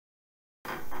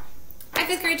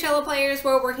fifth grade cello players,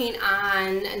 we're working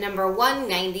on number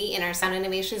 190 in our Sound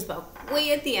Innovations book,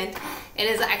 way at the end. It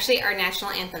is actually our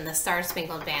national anthem, the Star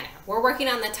Spangled Banner. We're working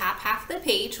on the top half of the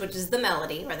page, which is the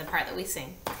melody, or the part that we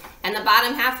sing. And the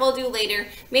bottom half we'll do later,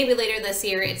 maybe later this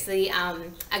year, it's the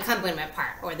accompaniment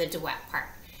part, or the duet part.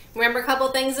 Remember a couple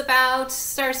things about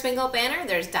Star Spangled Banner.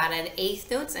 There's dotted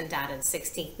 8th notes and dotted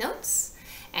 16th notes.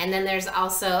 And then there's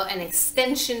also an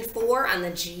extension 4 on the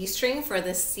G string for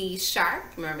the C sharp.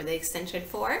 Remember the extension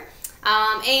 4.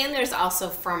 And there's also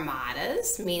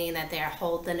fermatas, meaning that they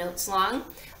hold the notes long.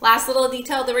 Last little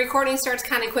detail, the recording starts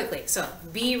kind of quickly. So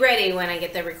be ready when I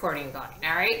get the recording going,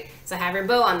 all right? So have your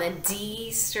bow on the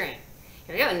D string.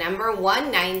 Here we go, number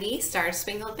 190, Star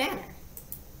Spangled Banner.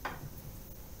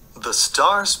 The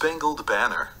Star Spangled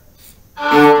Banner.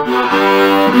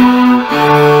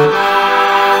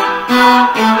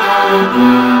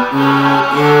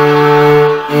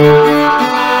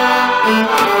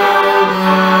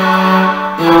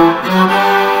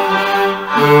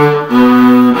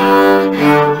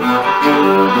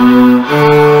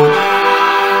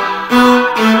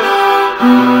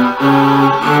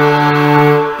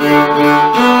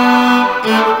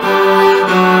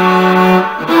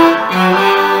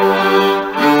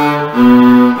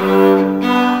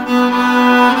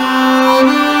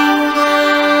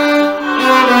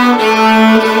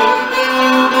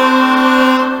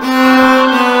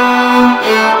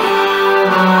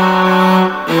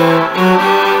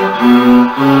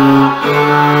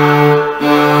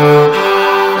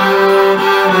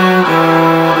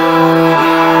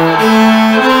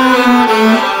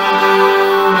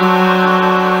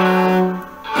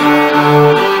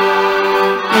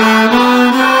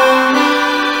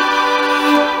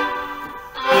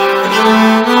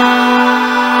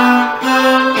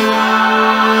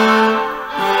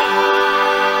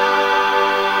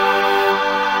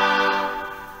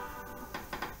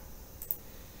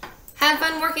 Have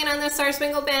fun working on the Star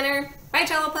Spangled Banner. Bye,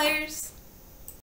 cello players.